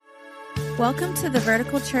Welcome to the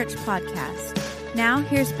Vertical Church Podcast. Now,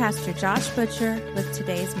 here's Pastor Josh Butcher with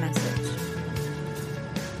today's message.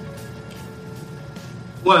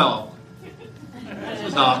 Well, this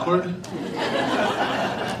is awkward.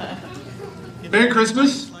 Merry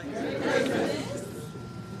Christmas.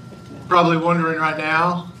 Probably wondering right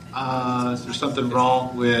now, is there something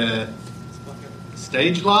wrong with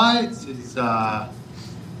stage lights? Is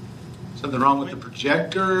something wrong with the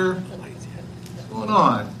projector? What's going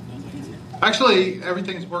on? Actually,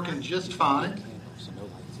 everything's working just fine.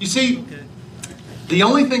 You see, the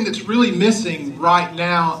only thing that's really missing right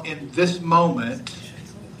now in this moment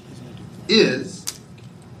is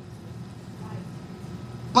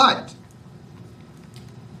light.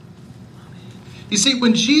 You see,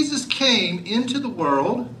 when Jesus came into the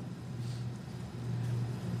world,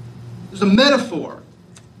 there's a metaphor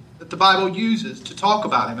that the Bible uses to talk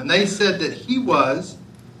about him. And they said that he was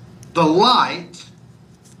the light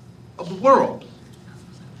of the world.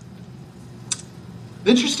 The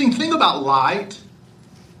interesting thing about light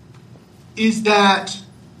is that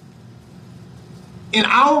in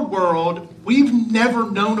our world, we've never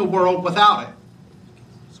known a world without it.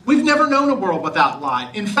 We've never known a world without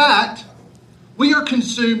light. In fact, we are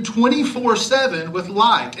consumed 24/7 with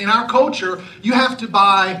light. In our culture, you have to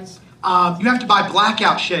buy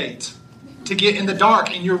blackout shades to get in the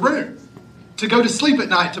dark in your room, to go to sleep at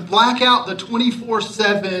night, to black out the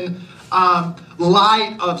 24/7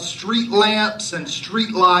 light of street lamps and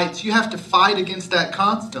street lights. You have to fight against that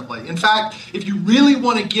constantly. In fact, if you really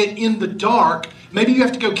want to get in the dark, maybe you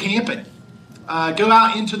have to go camping. Go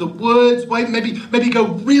out into the woods, maybe go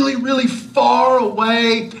really, really far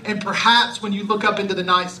away, and perhaps when you look up into the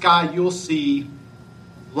night sky, you'll see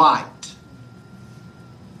light.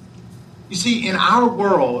 You see, in our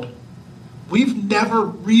world, we've never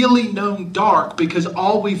really known dark because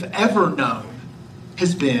all we've ever known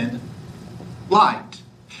has been light.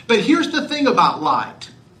 But here's the thing about light.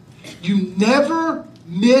 You never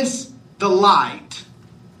miss the light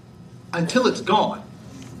until it's gone.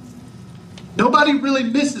 Nobody really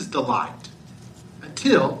misses the light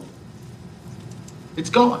until it's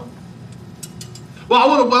gone. Well, I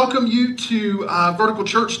want to welcome you to Vertical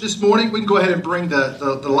Church this morning. We can go ahead and bring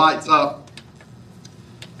the lights up.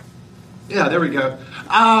 Yeah, there we go.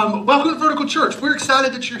 Welcome to Vertical Church. We're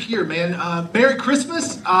excited that you're here, man. Merry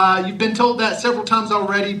Christmas. You've been told that several times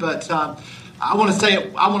already, but I want to say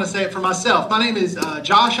it. I want to say it for myself. My name is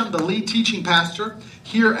Josh. I'm the lead teaching pastor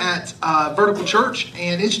here at Vertical Church,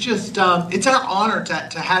 and it's just it's our honor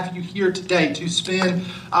to have you here today to spend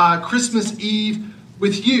Christmas Eve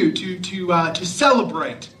with you to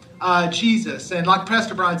celebrate Jesus. And like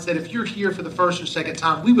Pastor Brian said, if you're here for the first or second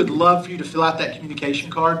time, we would love for you to fill out that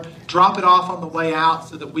communication card, drop it off on the way out,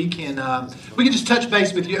 so that we can just touch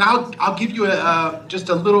base with you. And I'll give you just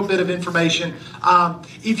a little bit of information.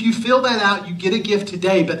 If you fill that out, you get a gift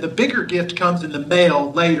today, but the bigger gift comes in the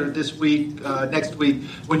mail later this week, next week,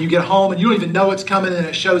 when you get home and you don't even know it's coming, and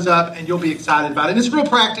it shows up, and you'll be excited about it. And it's real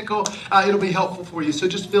practical. It'll be helpful for you. So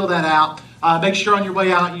just fill that out. Make sure on your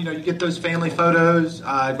way out, you get those family photos,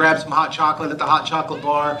 grab some hot chocolate at the hot chocolate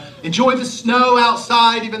bar. Enjoy the snow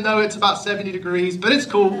outside, even though it's about 70 degrees, but it's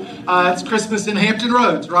cool. It's Christmas in Hampton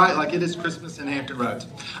Roads, right? Like it is Christmas in Hampton Roads.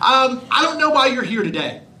 I don't know why you're here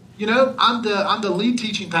today. I'm the lead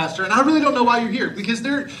teaching pastor, and I really don't know why you're here, because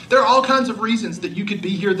there are all kinds of reasons that you could be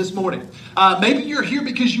here this morning. Maybe you're here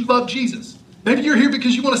because you love Jesus. Maybe you're here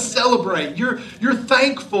because you want to celebrate. You're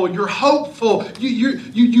thankful. You're hopeful.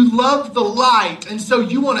 You love the light, and so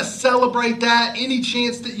you want to celebrate that. Any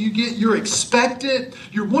chance that you get, you're expectant.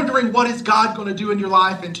 You're wondering, what is God going to do in your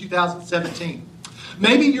life in 2017?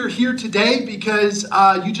 Maybe you're here today because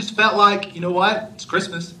you just felt like, you know what? It's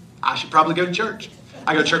Christmas. I should probably go to church.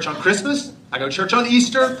 I go to church on Christmas. I go to church on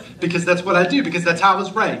Easter because that's what I do, because that's how I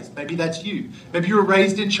was raised. Maybe that's you. Maybe you were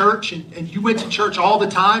raised in church and you went to church all the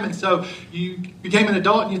time, and so you became an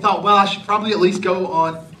adult and you thought, well, I should probably at least go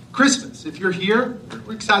on Christmas. If you're here,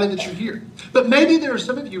 we're excited that you're here. But maybe there are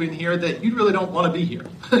some of you in here that you really don't want to be here.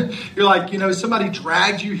 You're like, somebody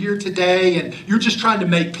dragged you here today, and you're just trying to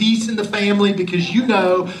make peace in the family because you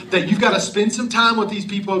know that you've got to spend some time with these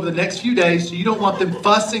people over the next few days, so you don't want them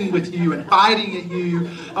fussing with you and fighting at you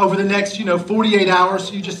over the next, 48 hours.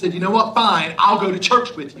 So you just said, you know what, fine, I'll go to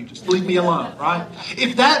church with you. Just leave me alone, right?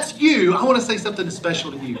 If that's you, I want to say something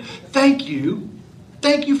special to you. Thank you.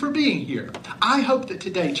 Thank you for being here. I hope that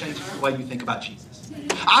today changes the way you think about Jesus.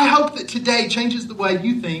 I hope that today changes the way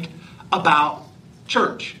you think about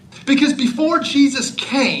church. Because before Jesus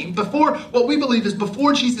came, before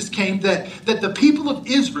Jesus came, that the people of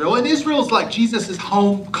Israel, and Israel is like Jesus'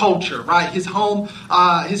 home culture, right? His home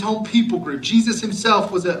people group. Jesus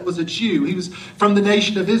himself was a Jew. He was from the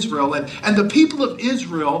nation of Israel. And the people of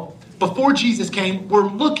Israel, before Jesus came, were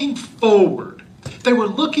looking forward. They were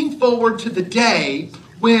looking forward to the day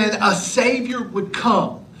when a Savior would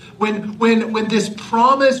come. When this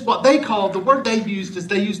promise, what they called, the word they used is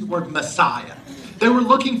they used the word Messiah. They were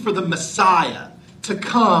looking for the Messiah to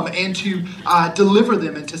come and to deliver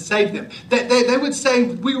them and to save them. They would say,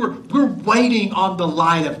 we're waiting on the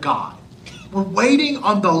light of God. We're waiting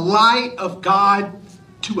on the light of God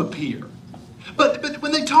to appear. But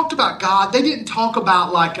when they talked about God, they didn't talk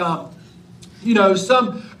about like,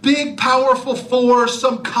 some big powerful force,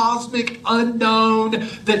 some cosmic unknown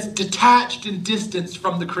that's detached and distanced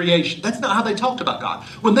from the creation. That's not how they talked about God.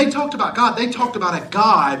 When they talked about God, they talked about a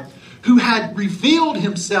God who had revealed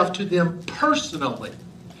himself to them personally.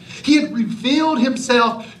 He had revealed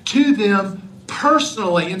himself to them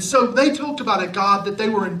personally. And so they talked about a God that they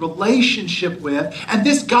were in relationship with. And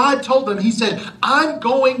this God told them, he said, I'm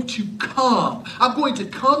going to come. I'm going to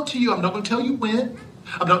come to you. I'm not going to tell you when.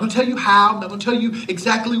 I'm not going to tell you how. I'm not going to tell you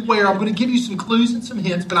exactly where. I'm going to give you some clues and some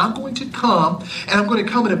hints. But I'm going to come. And I'm going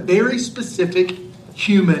to come in a very specific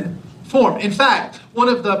human form. In fact, one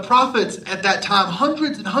of the prophets at that time,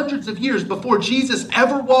 hundreds and hundreds of years before Jesus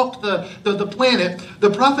ever walked the planet, the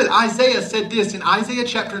prophet Isaiah said this in Isaiah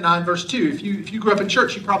chapter 9, verse 2. If you grew up in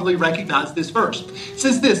church, you probably recognize this verse. It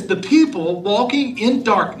says this, the people walking in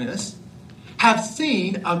darkness have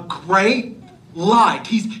seen a great light.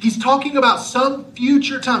 He's talking about some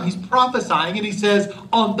future time. He's prophesying, and he says,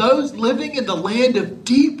 on those living in the land of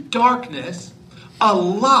deep darkness, a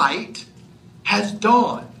light has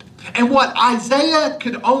dawned. And what Isaiah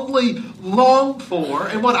could only long for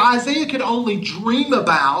and what Isaiah could only dream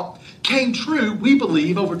about came true, we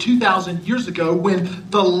believe, over 2,000 years ago when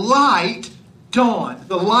the light dawned.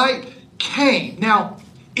 The light came. Now,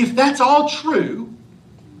 if that's all true,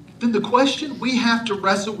 then the question we have to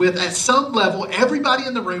wrestle with at some level, everybody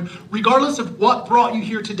in the room, regardless of what brought you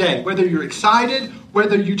here today, whether you're excited,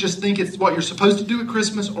 whether you just think it's what you're supposed to do at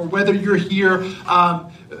Christmas, or whether you're here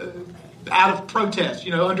out of protest,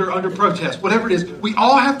 under protest, whatever it is, we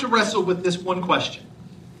all have to wrestle with this one question.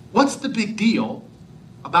 What's the big deal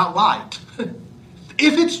about light?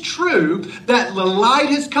 If it's true that the light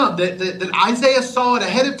has come, that Isaiah saw it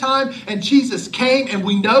ahead of time and Jesus came, and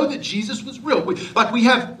we know that Jesus was real. We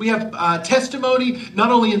have testimony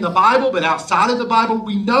not only in the Bible but outside of the Bible.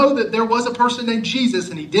 We know that there was a person named Jesus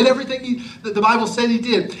and he did everything that the Bible said he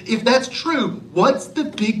did. If that's true, what's the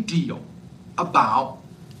big deal about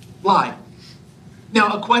light? Now,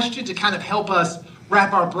 a question to kind of help us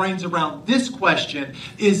wrap our brains around this question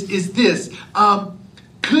is this.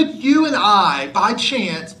 Could you and I, by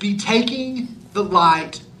chance, be taking the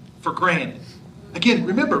light for granted? Again,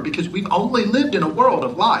 remember, because we've only lived in a world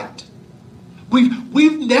of light.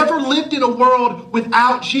 We've never lived in a world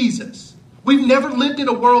without Jesus. We've never lived in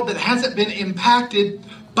a world that hasn't been impacted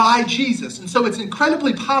by Jesus. And so it's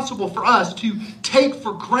incredibly possible for us to take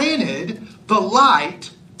for granted the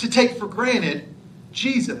light, to take for granted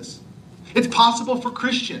Jesus. It's possible for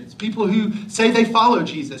Christians, people who say they follow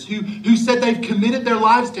Jesus, who said they've committed their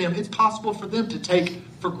lives to him. It's possible for them to take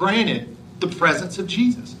for granted the presence of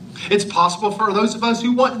Jesus. It's possible for those of us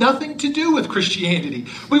who want nothing to do with Christianity.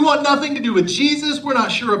 We want nothing to do with Jesus. We're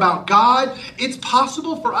not sure about God. It's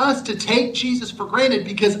possible for us to take Jesus for granted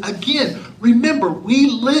because, again, remember, we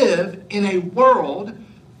live in a world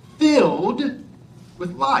filled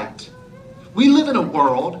with light. We live in a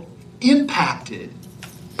world impacted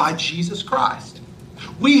by Jesus Christ.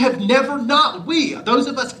 Those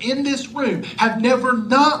of us in this room, have never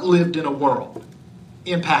not lived in a world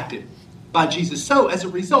impacted by Jesus. So, as a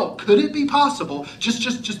result, could it be possible,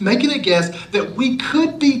 just making a guess, that we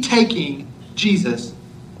could be taking Jesus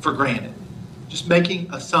for granted? Just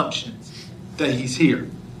making assumptions that he's here.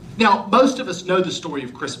 Now, most of us know the story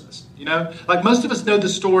of Christmas. Most of us know the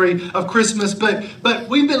story of Christmas, but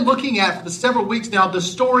we've been looking at for the several weeks now the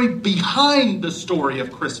story behind the story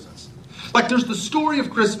of Christmas. There's the story of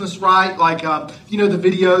Christmas, right? The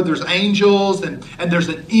video, there's angels and there's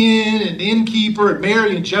an innkeeper and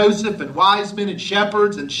Mary and Joseph and wise men and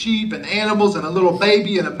shepherds and sheep and animals and a little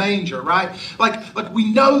baby in a manger, right?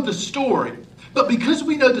 We know the story. But because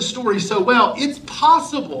we know the story so well, it's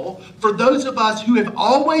possible for those of us who have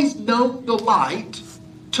always known the light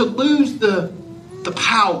to lose the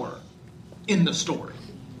power in the story.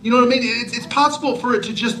 You know what I mean? It's possible for it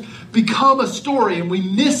to just become a story, and we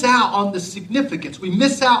miss out on the significance. We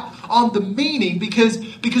miss out on the meaning because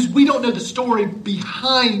we don't know the story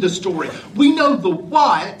behind the story. We know the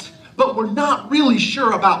what, but we're not really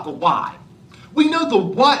sure about the why. We know the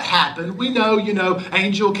what happened. We know,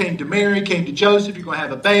 angel came to Mary, came to Joseph. You're going to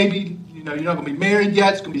have a baby. You're not going to be married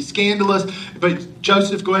yet. It's going to be scandalous. But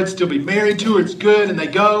Joseph, go ahead and still be married to her. It's good. And they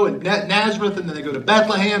go and Nazareth, and then they go to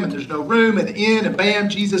Bethlehem, and there's no room at the inn, and bam,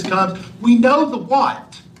 Jesus comes. We know the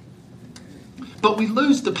what. But we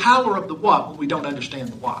lose the power of the what when we don't understand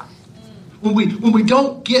the why. When we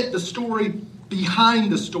don't get the story behind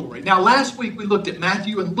the story. Now, last week we looked at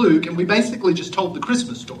Matthew and Luke, and we basically just told the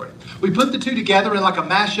Christmas story. We put the two together in like a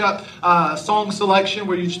mashup song selection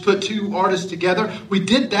where you just put two artists together. We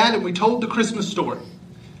did that, and we told the Christmas story.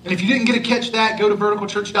 And if you didn't get to catch that, go to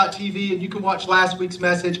verticalchurch.tv, and you can watch last week's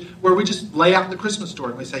message where we just lay out the Christmas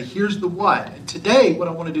story. And we say, here's the what. And today, what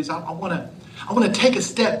I want to do is I want to take a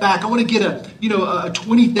step back. I want to get a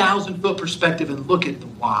 20,000-foot perspective and look at the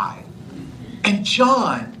why. And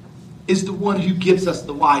John is the one who gives us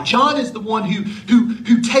the why. John is the one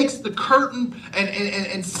who takes the curtain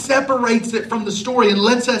and separates it from the story and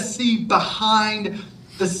lets us see behind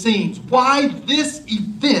the scenes. Why this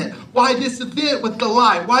event? Why this event with the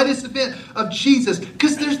light? Why this event of Jesus?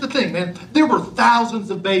 Because there's the thing, man. There were thousands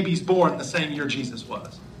of babies born the same year Jesus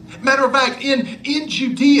was. Matter of fact, in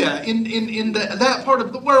Judea, in that part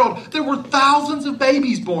of the world, there were thousands of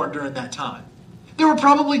babies born during that time. There were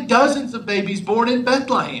probably dozens of babies born in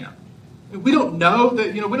Bethlehem. We don't know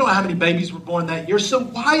that, we don't know how many babies were born that year. So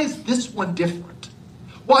why is this one different?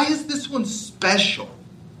 Why is this one special?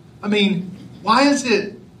 I mean, why is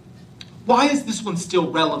this one still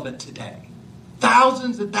relevant today?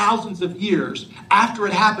 Thousands and thousands of years after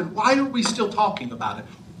it happened, why are we still talking about it?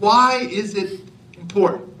 Why is it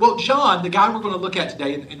important? Well, John, the guy we're going to look at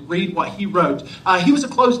today and read what he wrote, he was a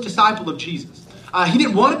close disciple of Jesus. He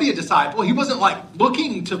didn't want to be a disciple. He wasn't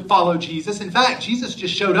looking to follow Jesus. In fact, Jesus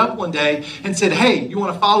just showed up one day and said, hey, you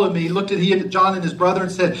want to follow me? He looked at John and his brother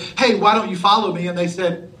and said, hey, why don't you follow me? And they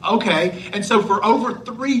said, okay. And so for over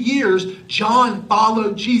 3 years, John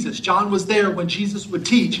followed Jesus. John was there when Jesus would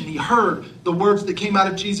teach, and he heard the words that came out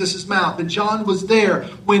of Jesus' mouth. And John was there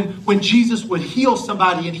when Jesus would heal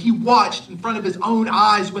somebody, and he watched in front of his own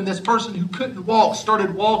eyes when this person who couldn't walk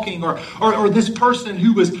started walking, or this person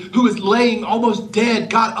who was laying almost dead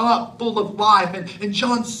got up full of life. And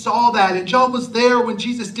John saw that. And John was there when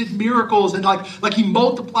Jesus did miracles, and like he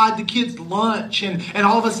multiplied the kids' lunch, and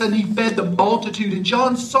all of a sudden he fed the multitude. And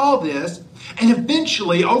John saw this, and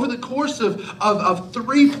eventually, over the course of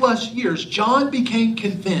 3+ years, John became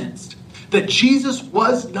convinced that Jesus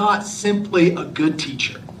was not simply a good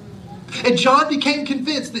teacher. And John became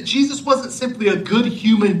convinced that Jesus wasn't simply a good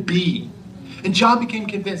human being. And John became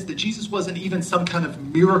convinced that Jesus wasn't even some kind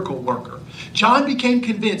of miracle worker. John became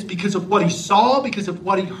convinced because of what he saw, because of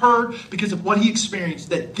what he heard, because of what he experienced,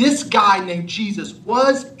 that this guy named Jesus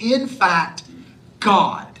was, in fact,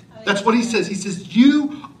 God. That's what he says. He says,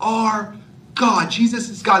 you are God. Jesus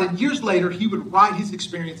is God. And years later, he would write his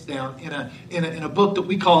experience down in a book that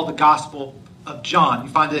we call the Gospel of John.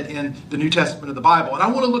 You find it in the New Testament of the Bible. And I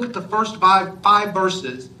want to look at the first five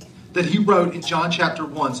verses that he wrote in John chapter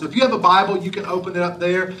 1. So if you have a Bible, you can open it up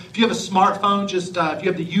there. If you have a smartphone, just if you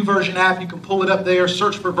have the YouVersion app, you can pull it up there,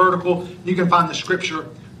 search for vertical. You can find the scripture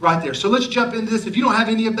right there. So let's jump into this. If you don't have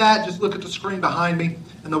any of that, just look at the screen behind me,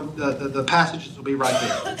 and the passages will be right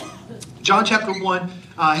there. John chapter 1,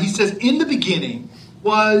 he says, in the beginning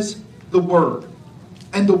was the Word,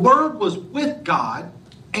 and the Word was with God,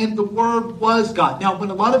 and the Word was God. Now, when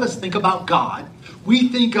a lot of us think about God, we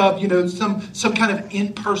think of, some kind of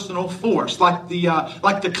impersonal force, like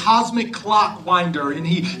the cosmic clock winder, and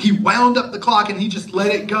he wound up the clock and he just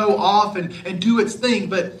let it go off and do its thing.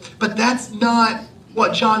 But that's not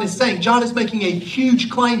what John is saying. John is making a huge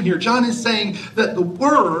claim here. John is saying that the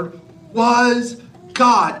Word was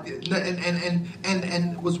God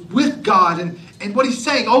and was with God. And what he's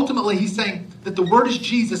saying, ultimately, he's saying that the Word is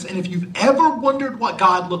Jesus. And if you've ever wondered what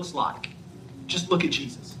God looks like, just look at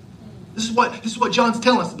Jesus. This is what John's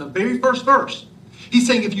telling us in the very first verse. He's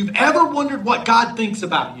saying, if you've ever wondered what God thinks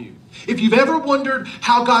about you, if you've ever wondered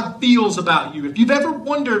how God feels about you, if you've ever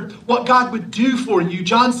wondered what God would do for you,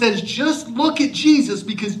 John says, just look at Jesus,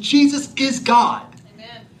 because Jesus is God.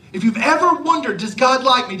 Amen. If you've ever wondered, does God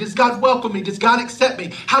like me? Does God welcome me? Does God accept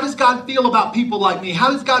me? How does God feel about people like me?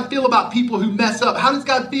 How does God feel about people who mess up? How does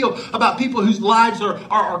God feel about people whose lives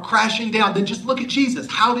are crashing down? Then just look at Jesus.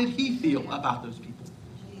 How did he feel about those people?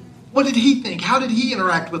 What did he think? How did he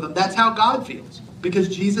interact with them? That's how God feels.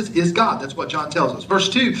 because Jesus is God. That's what John tells us. Verse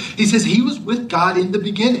 2, he says, he was with God in the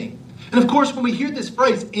beginning. And of course, when we hear this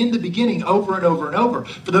phrase, in the beginning, over and over and over,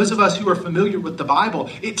 for those of us who are familiar with the Bible,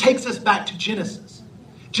 it takes us back to Genesis.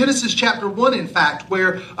 Genesis chapter 1, in fact,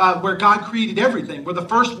 where God created everything, where the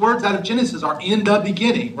first words out of Genesis are in the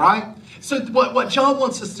beginning, right? So what John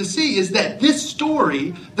wants us to see is that this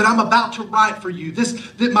story that I'm about to write for you,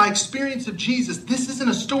 that my experience of Jesus, this isn't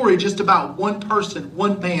a story just about one person,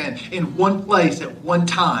 one man, in one place at one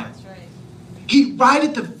time. That's right. Right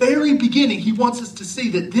at the very beginning, he wants us to see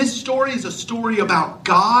that this story is a story about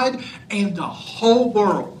God and the whole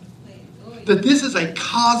world. That this is a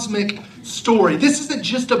cosmic story. This isn't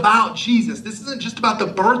just about Jesus. This isn't just about the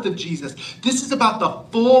birth of Jesus. This is about the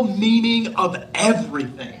full meaning of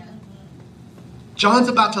everything. John's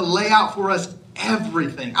about to lay out for us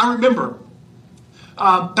everything. I remember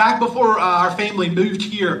back before our family moved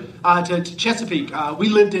here to Chesapeake, we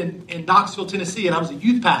lived in Knoxville, Tennessee, and I was a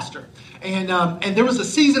youth pastor. And there was a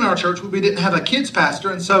season in our church where we didn't have a kids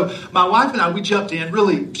pastor. And so my wife and I, we jumped in.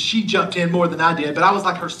 Really, she jumped in more than I did. But I was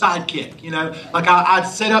like her sidekick, Like I'd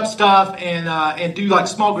set up stuff and do like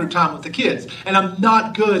small group time with the kids. And I'm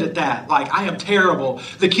not good at that. Like I am terrible.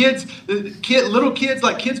 Little kids,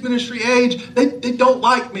 like kids ministry age, they don't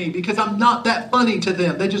like me because I'm not that funny to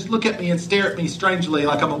them. They just look at me and stare at me strangely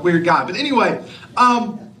like I'm a weird guy. But anyway,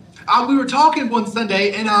 we were talking one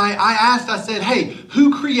Sunday, and I said, hey,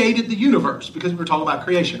 who created the universe? Because we were talking about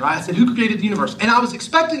creation, right? I said, who created the universe? And I was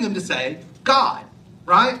expecting them to say, God,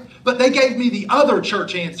 right? But they gave me the other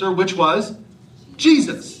church answer, which was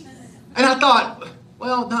Jesus. And I thought,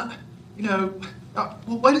 well,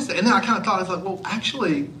 wait a second. And then I kind of thought, I was like, well,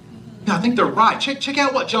 actually, no, I think they're right. Check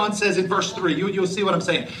out what John says in verse 3. You'll see what I'm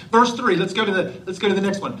saying. Verse 3, let's go to the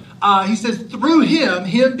next one. He says, through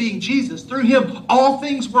him being Jesus, through him all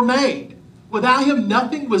things were made. Without him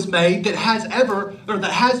nothing was made that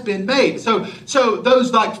has been made. So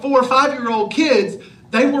those like 4 or 5-year-old kids,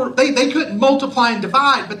 they couldn't multiply and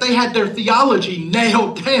divide, but they had their theology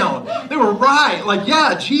nailed down. They were right. Like,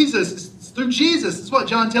 yeah, Jesus, through Jesus, that's what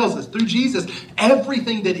John tells us. Through Jesus,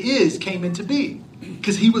 everything that is came into being.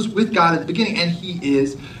 Because he was with God at the beginning, and he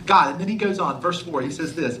is God. And then he goes on, verse 4, he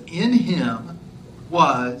says this, in him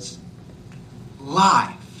was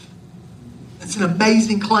life. It's an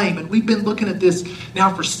amazing claim, and we've been looking at this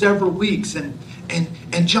now for several weeks, and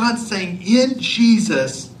John's saying in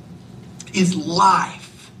Jesus is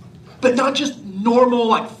life, but not just normal,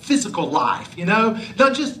 like physical life,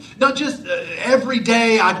 not just every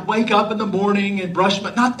day I'd wake up in the morning and brush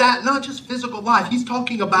not just physical life. He's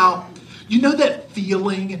talking about, that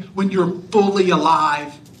feeling when you're fully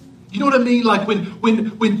alive. You know what I mean? Like when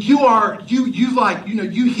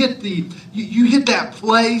you hit that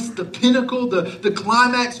place, the pinnacle, the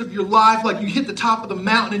climax of your life, like you hit the top of the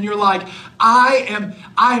mountain and you're like, I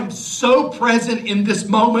am so present in this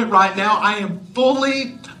moment right now. I am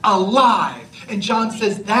fully alive. And John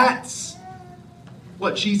says that's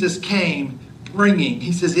what Jesus came bringing.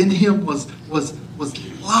 He says in him was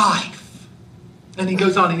life. And he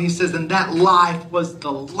goes on and he says, and that life was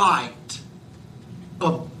the light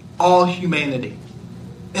of all humanity.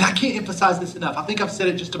 And I can't emphasize this enough. I think I've said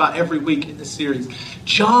it just about every week in this series.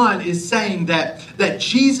 John is saying that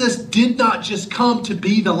Jesus did not just come to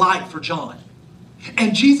be the light for John.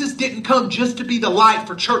 And Jesus didn't come just to be the light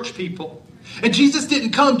for church people. And Jesus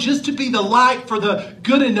didn't come just to be the light for the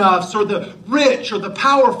good enoughs or the rich or the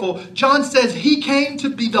powerful. John says he came to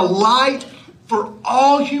be the light for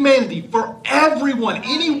all humanity, for everyone,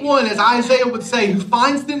 anyone, as Isaiah would say, who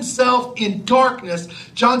finds themselves in darkness.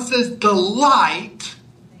 John says the light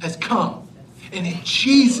has come. And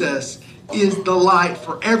Jesus is the light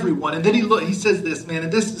for everyone. And then he says this, and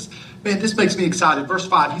this makes me excited. Verse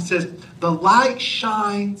 5, he says, the light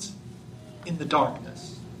shines in the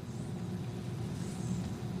darkness.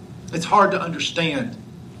 It's hard to understand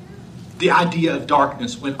the idea of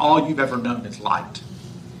darkness when all you've ever known is light.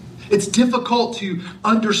 It's difficult to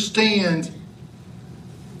understand.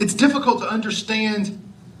 It's difficult to understand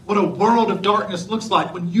what a world of darkness looks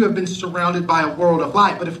like when you have been surrounded by a world of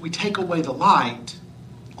light. But if we take away the light,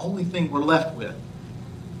 the only thing we're left with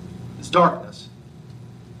is darkness.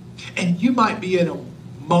 And you might be in a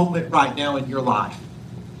moment right now in your life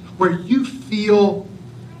where you feel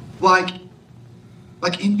like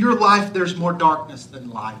in your life there's more darkness than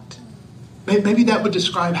light. Maybe that would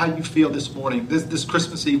describe how you feel this morning, this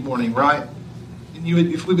Christmas Eve morning, right? And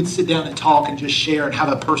if we would sit down and talk and just share and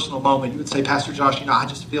have a personal moment, you would say, Pastor Josh, I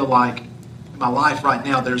just feel like in my life right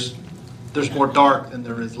now there's more dark than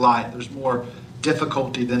there is light. There's more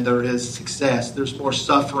difficulty than there is success. There's more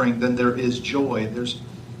suffering than there is joy.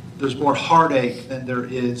 There's more heartache than there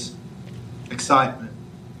is excitement.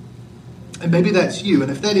 And maybe that's you.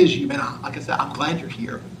 And if that is you, man, like I said, I'm glad you're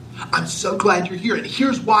here. I'm so glad you're here. And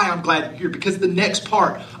here's why I'm glad you're here. Because the next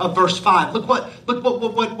part of verse 5, look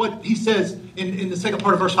what he says in the second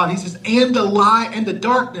part of verse 5. He says, and the light and the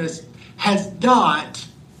darkness has not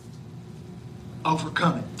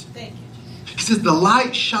overcome it. Thank you. He says the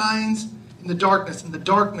light shines in the darkness, and the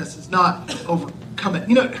darkness has not overcome it.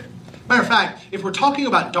 You know, matter of fact, if we're talking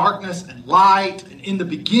about darkness and light and in the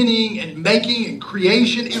beginning and making and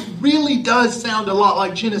creation, it really does sound a lot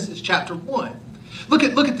like Genesis chapter 1. Look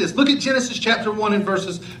at this. Look at Genesis chapter 1 and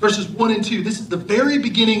verses 1 and 2. This is the very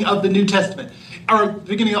beginning of the New Testament, or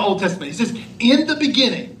beginning of the Old Testament. He says, in the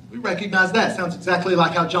beginning, we recognize that. Sounds exactly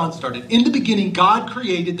like how John started. In the beginning, God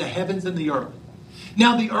created the heavens and the earth.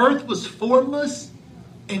 Now the earth was formless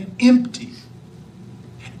and empty,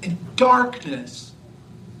 and darkness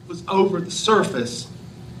was over the surface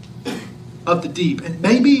of the deep. And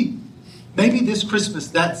maybe this Christmas,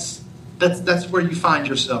 that's where you find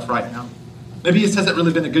yourself right now. Maybe it hasn't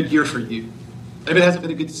really been a good year for you. Maybe it hasn't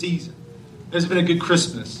been a good season. It hasn't been a good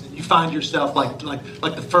Christmas, and you find yourself like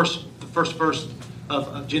the first verse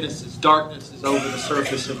of Genesis. Darkness is over the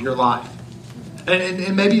surface of your life.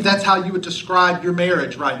 And maybe that's how you would describe your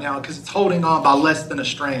marriage right now, because it's holding on by less than a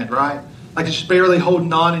strand, right? Like it's just barely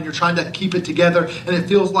holding on, and you're trying to keep it together, and it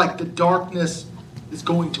feels like the darkness is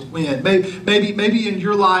going to win. Maybe in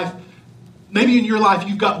your life,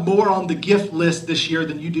 you've got more on the gift list this year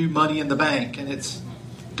than you do money in the bank, and it's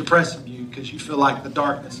depressing you because you feel like the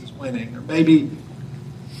darkness is winning. Or maybe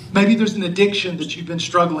there's an addiction that you've been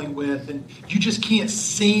struggling with, and you just can't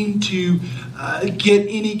seem to get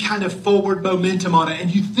any kind of forward momentum on it.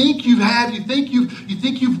 And you think you have, you think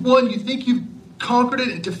you've won, you think you've conquered it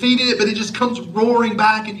and defeated it, but it just comes roaring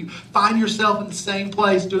back, and you find yourself in the same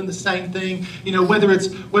place doing the same thing. You know, whether it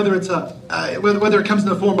comes in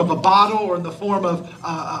the form of a bottle, or in the form of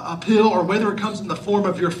a pill, or whether it comes in the form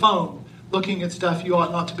of your phone, looking at stuff you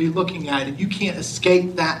ought not to be looking at, and you can't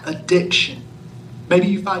escape that addiction. Maybe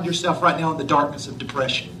you find yourself right now in the darkness of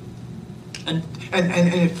depression. And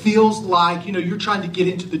it feels like, you know, you're trying to get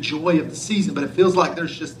into the joy of the season, but it feels like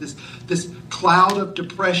there's just this cloud of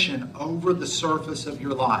depression over the surface of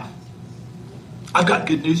your life. I've got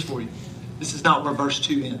good news for you. This is not where verse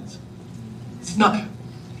 2 ends.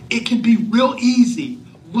 It can be real easy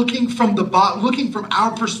looking from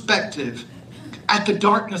our perspective at the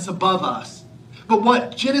darkness above us. But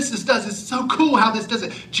what Genesis does is so cool how this does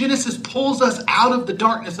it. Genesis pulls us out of the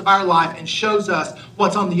darkness of our life and shows us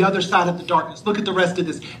what's on the other side of the darkness. Look at the rest of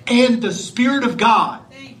this. And the Spirit of God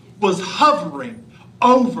was hovering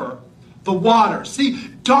over the waters. See,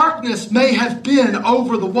 darkness may have been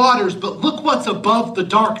over the waters, but look what's above the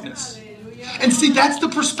darkness. And see, that's the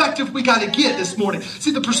perspective we got to get this morning.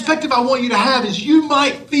 See, the perspective I want you to have is you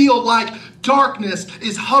might feel like darkness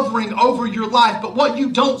is hovering over your life, but what you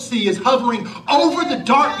don't see is hovering over the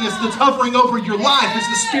darkness that's hovering over your life is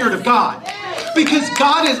the Spirit of God. Because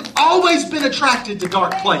God has always been attracted to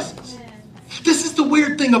dark places. This is the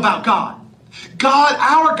weird thing about God. God,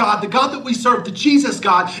 our God, the God that we serve, the Jesus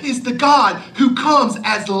God, is the God who comes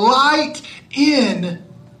as light in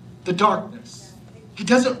the darkness. He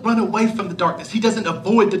doesn't run away from the darkness. He doesn't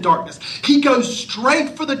avoid the darkness. He goes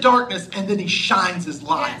straight for the darkness, and then he shines his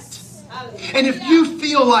light. And if you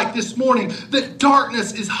feel like this morning that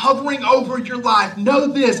darkness is hovering over your life, know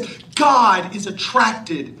this: God is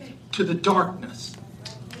attracted to the darkness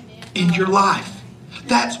in your life.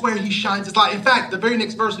 That's where he shines his light. In fact, the very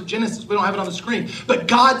next verse of Genesis, we don't have it on the screen, but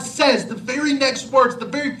God says the very next words, the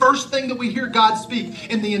very first thing that we hear God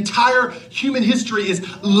speak in the entire human history is,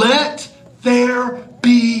 "Let there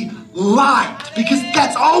be light," because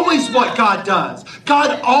that's always what God does.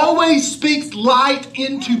 God always speaks light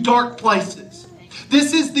into dark places.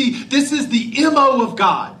 This is the MO of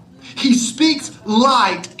God. He speaks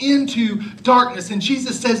light into darkness. And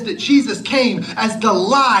Jesus says that Jesus came as the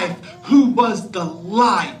life who was the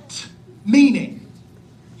light. Meaning,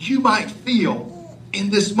 you might feel in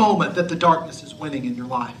this moment that the darkness is winning in your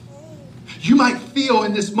life. You might feel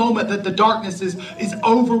in this moment that the darkness is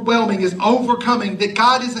overwhelming, is overcoming, that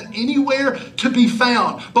God isn't anywhere to be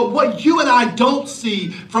found. But what you and I don't see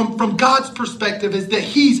from God's perspective is that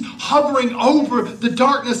he's hovering over the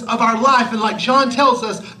darkness of our life. And like John tells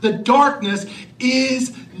us, the darkness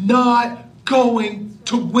is not going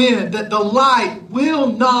to win, that the light will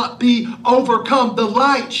not be overcome. The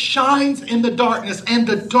light shines in the darkness, and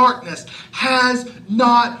the darkness has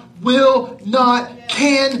not, will not,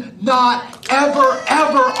 cannot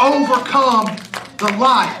ever overcome the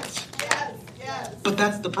light. But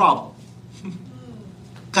that's the problem.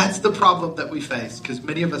 That's the problem that we face, because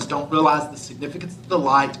many of us don't realize the significance of the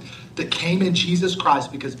light that came in Jesus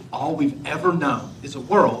Christ, because all we've ever known is a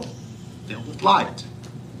world filled with light.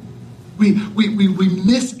 We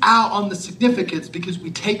miss out on the significance because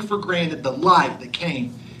we take for granted the light that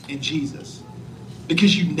came in Jesus.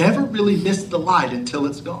 Because you never really miss the light until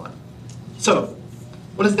it's gone. So,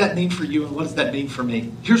 what does that mean for you, and what does that mean for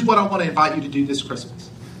me? Here's what I want to invite you to do this Christmas.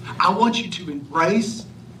 I want you to embrace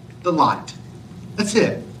the light. That's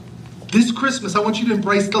it. This Christmas, I want you to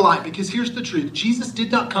embrace the light, because here's the truth. Jesus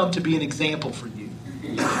did not come to be an example for you.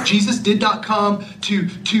 Jesus did not come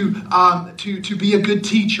to be a good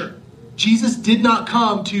teacher. Jesus did not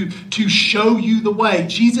come to show you the way.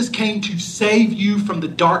 Jesus came to save you from the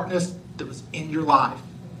darkness that was in your life.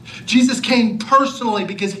 Jesus came personally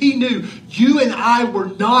because he knew you and I were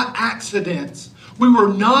not accidents. We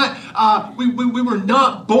were not we were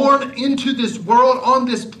not born into this world on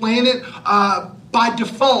this planet by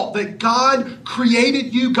default. That God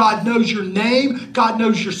created you. God knows your name. God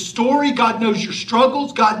knows your story. God knows your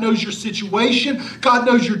struggles. God knows your situation. God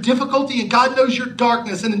knows your difficulty, and God knows your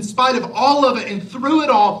darkness. And in spite of all of it and through it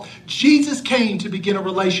all, Jesus came to begin a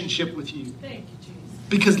relationship with you. Thank you, Jesus.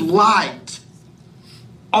 Because light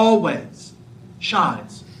always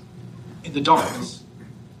shines in the darkness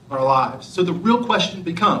of our lives. So the real question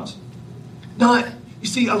becomes, you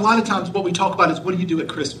see, a lot of times what we talk about is, what do you do at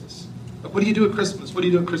Christmas? Like, what do you do at Christmas? What do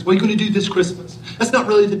you do at Christmas? What are you going to do this Christmas? That's not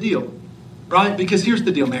really the deal, right? Because here's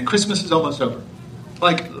the deal, man. Christmas is almost over.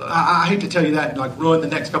 Like, I hate to tell you that and like ruin the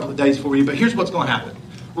next couple of days for you, but here's what's going to happen.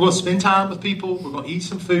 We're going to spend time with people. We're going to eat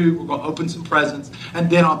some food. We're going to open some presents. And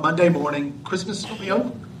then on Monday morning, Christmas is going to be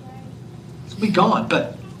over. It's going to be gone.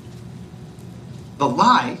 But the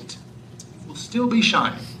light will still be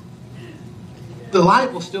shining. The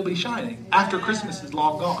light will still be shining after Christmas is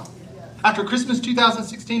long gone. After Christmas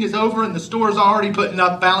 2016 is over and the store's already putting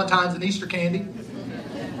up Valentine's and Easter candy,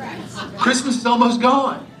 Christmas is almost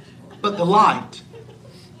gone. But the light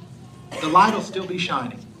will still be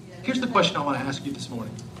shining. Here's the question I want to ask you this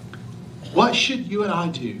morning. What should you and I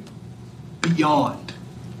do beyond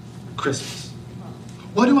Christmas?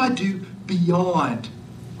 What do I do beyond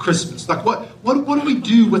Christmas? Like what do we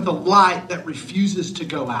do with a light that refuses to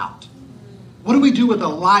go out? What do we do with a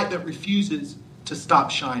light that refuses to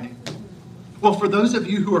stop shining? Well, for those of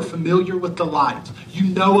you who are familiar with the light,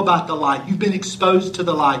 you know about the light, you've been exposed to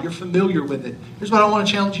the light, you're familiar with it. Here's what I want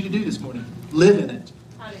to challenge you to do this morning. Live in it.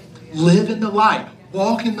 Live in the light.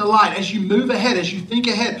 Walk in the light. As you move ahead, as you think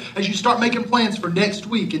ahead, as you start making plans for next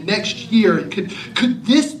week and next year, and could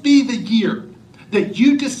this be the year that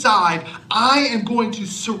you decide, I am going to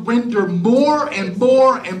surrender more and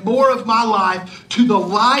more and more of my life to the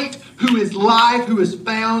light who is life, who is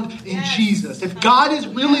found in Jesus. If God is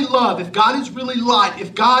really love, if God is really light,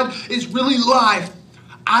 if God is really life,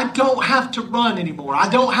 I don't have to run anymore. I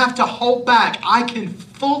don't have to hold back. I can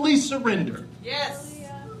fully surrender. Yes.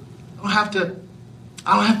 I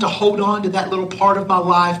don't have to hold on to that little part of my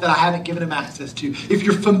life that I haven't given him access to. If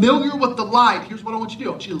you're familiar with the light, here's what I want you to do.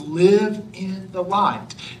 I want you to live in the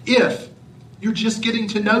light. If you're just getting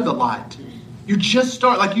to know the light, you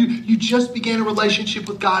just began a relationship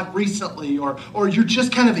with God recently, or you're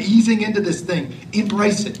just kind of easing into this thing,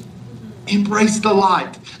 embrace it. Embrace the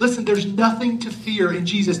light. Listen, there's nothing to fear in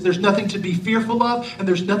Jesus. There's nothing to be fearful of, and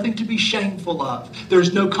there's nothing to be shameful of.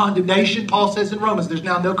 There's no condemnation. Paul says in Romans, there's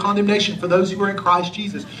now no condemnation for those who are in Christ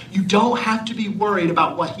Jesus. You don't have to be worried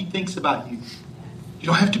about what he thinks about you. You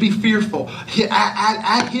don't have to be fearful.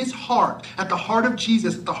 At his heart, at the heart of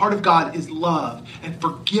Jesus, at the heart of God is love and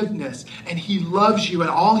forgiveness, and he loves you, and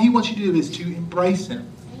all he wants you to do is to embrace him,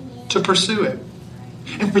 to pursue him.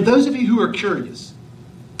 And for those of you who are curious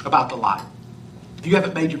about the light, you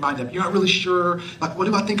haven't made your mind up, you're not really sure, like, what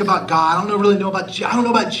do I think about God? I don't know about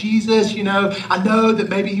Jesus, I know that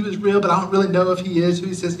maybe he was real, but I don't really know if he is who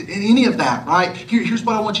he says, any of that, right? Here's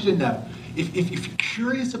what I want you to know. If you're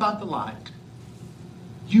curious about the light,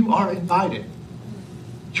 you are invited.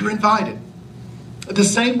 You're invited. The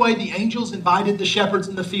same way the angels invited the shepherds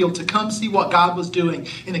in the field to come see what God was doing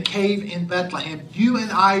in a cave in Bethlehem, you and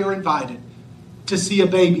I are invited to see a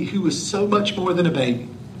baby who was so much more than a baby.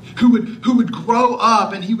 Who would grow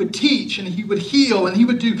up, and he would teach, and he would heal, and he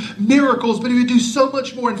would do miracles, but he would do so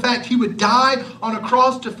much more. In fact, he would die on a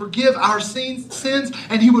cross to forgive our sins,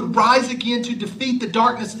 and he would rise again to defeat the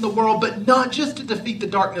darkness in the world, but not just to defeat the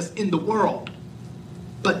darkness in the world,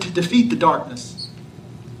 but to defeat the darkness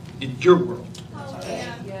in your world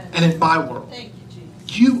and in my world. Thank you,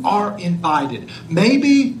 Jesus. You are invited.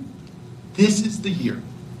 Maybe this is the year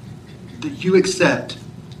that you accept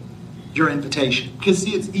your invitation. Because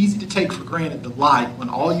see, it's easy to take for granted the light when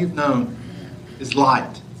all you've known is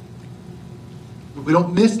light. We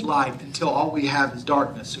don't miss light until all we have is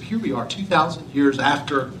darkness. So here we are, 2,000 years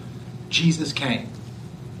after Jesus came.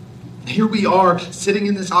 Here we are sitting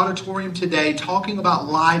in this auditorium today talking about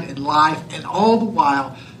light and life, and all the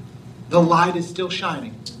while, the light is still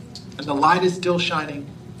shining. And the light is still shining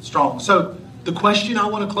strong. So the question I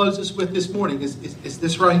want to close this with this morning is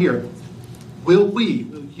this right here. Will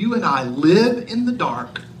you and I live in the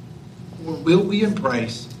dark, or will we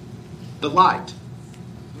embrace the light?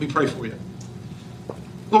 Let me pray for you.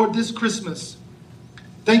 Lord, this Christmas,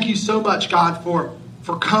 thank you so much, God, for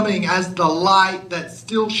coming as the light that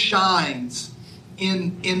still shines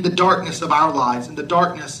in the darkness of our lives, in the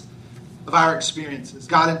darkness of our experiences.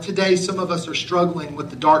 God, and today some of us are struggling with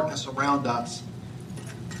the darkness around us.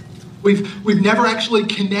 We've never actually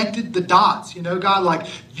connected the dots, God, like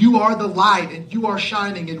you are the light and you are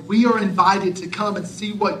shining and we are invited to come and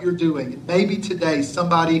see what you're doing. And maybe today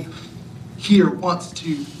somebody here wants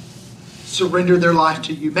to surrender their life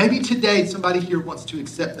to you. Maybe today somebody here wants to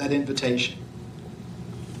accept that invitation.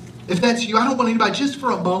 If that's you, I don't want anybody, just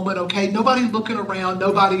for a moment, okay? Nobody looking around,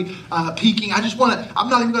 nobody peeking. I'm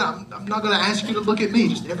not going to ask you to look at me.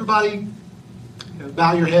 Just everybody,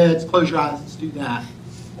 bow your heads, close your eyes, let's do that.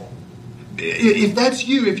 If that's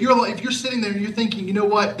you, if you're sitting there and you're thinking, you know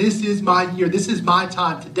what, this is my year, this is my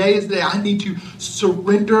time, today is the day I need to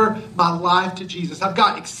surrender my life to Jesus. I've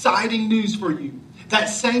got exciting news for you. That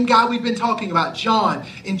same guy we've been talking about, John,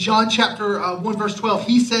 in John chapter 1, verse 12,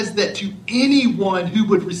 he says that to anyone who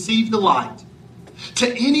would receive the light, to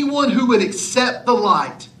anyone who would accept the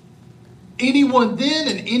light, anyone then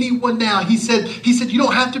and anyone now, he said, you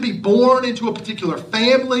don't have to be born into a particular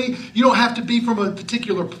family. You don't have to be from a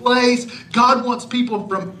particular place. God wants people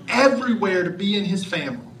from everywhere to be in his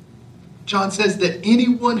family. John says that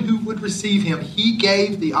anyone who would receive him, he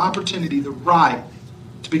gave the opportunity, the right,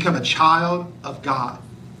 to become a child of God.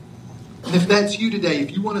 And if that's you today,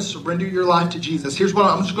 if you want to surrender your life to Jesus, here's what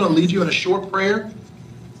I'm just going to lead you in a short prayer.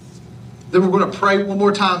 Then we're going to pray one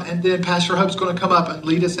more time, and then Pastor Hope's going to come up and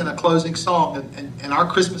lead us in a closing song, and our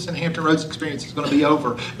Christmas in Hampton Roads experience is going to be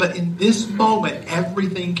over. But in this moment,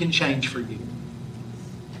 everything can change for you.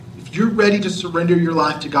 If you're ready to surrender your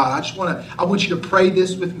life to God, I want you to pray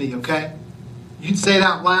this with me, okay? You can say it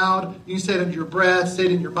out loud. You can say it under your breath. Say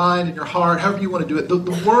it in your mind, in your heart, however you want to do it.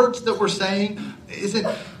 The words that we're saying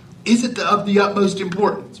isn't of the utmost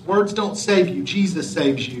importance. Words don't save you. Jesus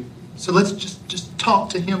saves you. So let's just talk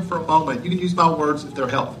to him for a moment. You can use my words if they're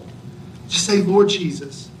helpful. Just say, Lord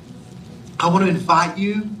Jesus, I want to invite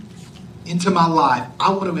you into my life. I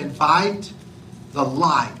want to invite the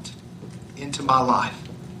light into my life.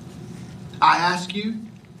 I ask you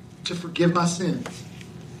to forgive my sins.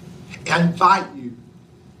 I invite you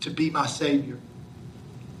to be my Savior.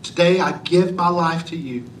 Today I give my life to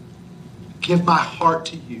you. Give my heart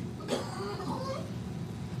to you.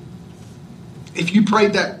 If you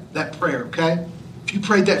prayed that prayer, okay? If you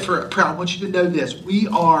prayed that prayer, I want you to know this. We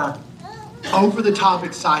are over the top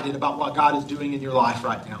excited about what God is doing in your life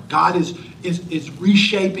right now. God is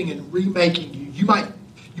reshaping and remaking you. You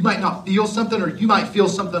might not feel something, or you might feel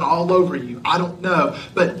something all over you. I don't know.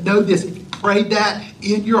 But know this. If you prayed that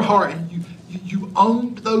in your heart and you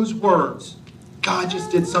owned those words, God just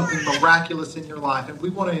did something miraculous in your life. And we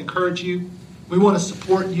want to encourage you. We want to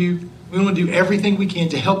support you. We want to do everything we can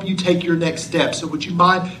to help you take your next step. So would you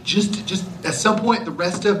mind just at some point the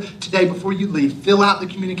rest of today before you leave, fill out the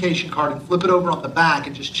communication card and flip it over on the back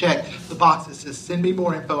and just check the box that says, send me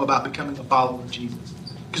more info about becoming a follower of Jesus.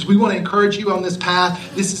 Because we want to encourage you on this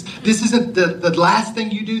path. This isn't the last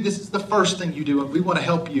thing you do. This is the first thing you do. And we want to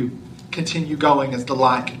help you continue going as the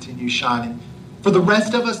light continues shining. For the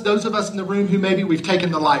rest of us, those of us in the room who maybe we've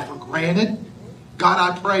taken the light for granted, God,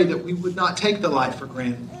 I pray that we would not take the light for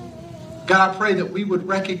granted. God, I pray that we would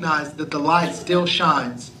recognize that the light still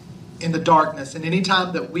shines in the darkness. And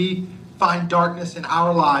anytime that we find darkness in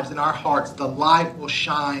our lives, in our hearts, the light will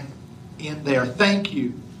shine in there. Thank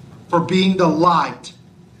you for being the light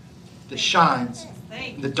that shines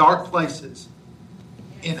in the dark places,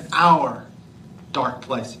 in our dark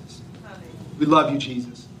places. We love you,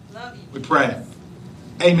 Jesus. We pray.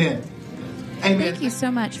 Amen. Amen. Thank you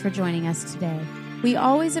so much for joining us today. We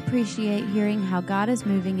always appreciate hearing how God is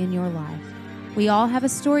moving in your life. We all have a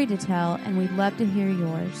story to tell, and we'd love to hear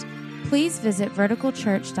yours. Please visit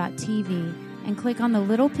verticalchurch.tv and click on the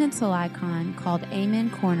little pencil icon called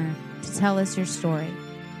Amen Corner to tell us your story.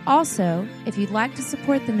 Also, if you'd like to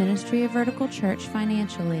support the ministry of Vertical Church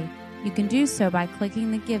financially, you can do so by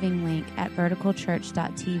clicking the giving link at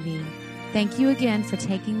verticalchurch.tv. Thank you again for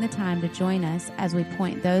taking the time to join us as we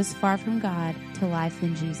point those far from God to life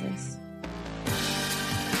in Jesus.